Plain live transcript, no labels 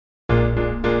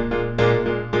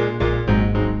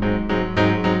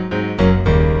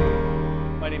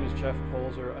is Jeff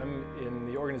Polzer. I'm in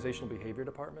the organizational behavior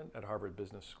department at Harvard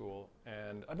Business School,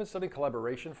 and I've been studying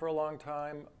collaboration for a long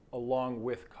time along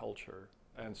with culture.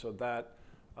 And so that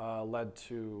led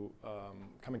to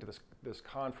coming to this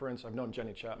conference. I've known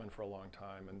Jenny Chapman for a long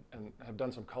time and have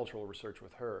done some cultural research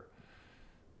with her.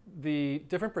 The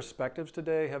different perspectives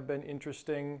today have been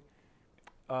interesting,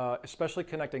 especially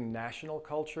connecting national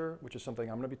culture, which is something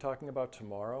I'm going to be talking about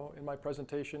tomorrow in my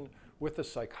presentation, with the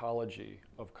psychology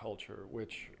of culture,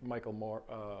 which Michael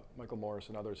Morris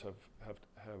and others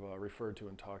have referred to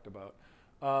and talked about.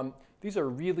 These are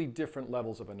really different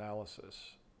levels of analysis.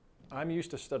 I'm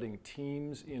used to studying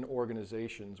teams in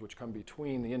organizations which come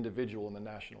between the individual and the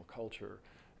national culture.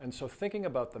 And so thinking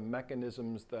about the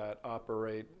mechanisms that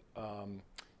operate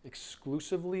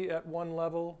exclusively at one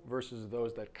level versus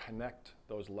those that connect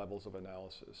those levels of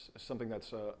analysis is something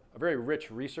that's a very rich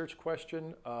research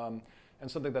question and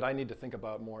something that I need to think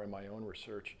about more in my own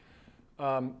research.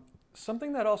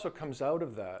 Something that also comes out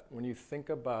of that when you think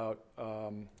about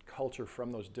culture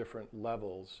from those different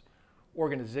levels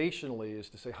organizationally is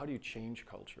to say, how do you change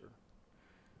culture?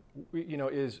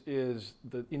 Is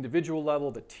the individual level,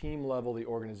 the team level, the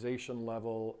organization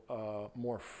level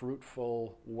more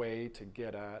fruitful way to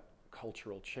get at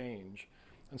cultural change?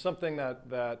 And something that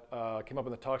came up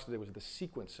in the talks today was the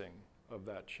sequencing of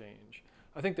that change.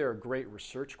 I think there are great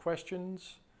research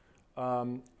questions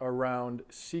around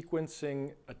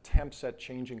sequencing attempts at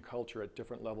changing culture at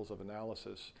different levels of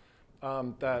analysis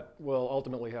that will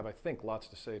ultimately have, I think, lots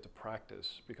to say to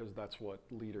practice, because that's what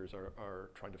leaders are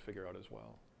trying to figure out as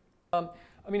well.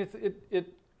 I mean,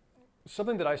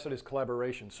 something that I study is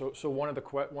collaboration. So one of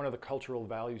the cultural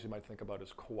values you might think about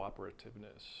is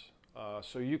cooperativeness.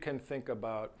 So you can think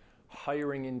about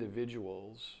hiring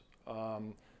individuals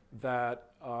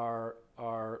that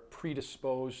are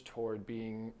predisposed toward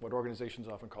being what organizations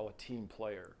often call a team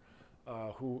player,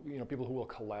 people who will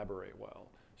collaborate well.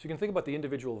 So you can think about the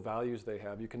individual values they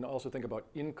have. You can also think about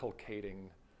inculcating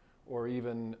or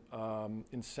even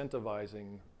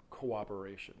incentivizing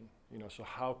cooperation. So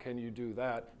how can you do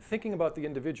that? Thinking about the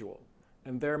individual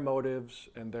and their motives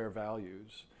and their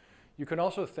values. You can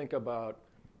also think about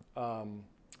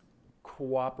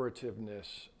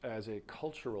cooperativeness as a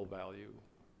cultural value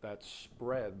that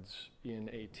spreads in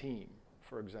a team,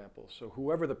 for example. So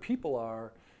whoever the people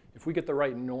are, if we get the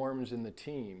right norms in the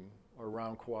team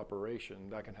around cooperation,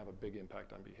 that can have a big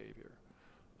impact on behavior.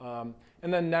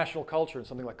 And then national culture and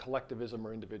something like collectivism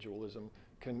or individualism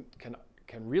can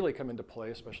really come into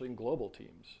play, especially in global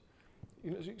teams.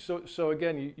 So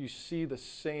again, you see the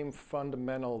same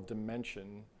fundamental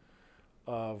dimension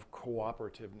of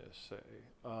cooperativeness, say,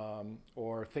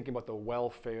 or thinking about the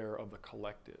welfare of the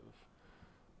collective,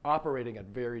 operating at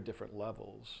very different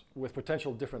levels with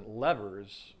potential different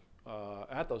levers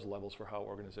at those levels for how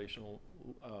organizational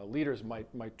leaders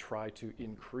might try to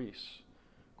increase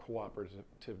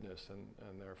cooperativeness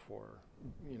and therefore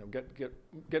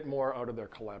get more out of their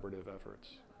collaborative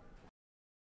efforts.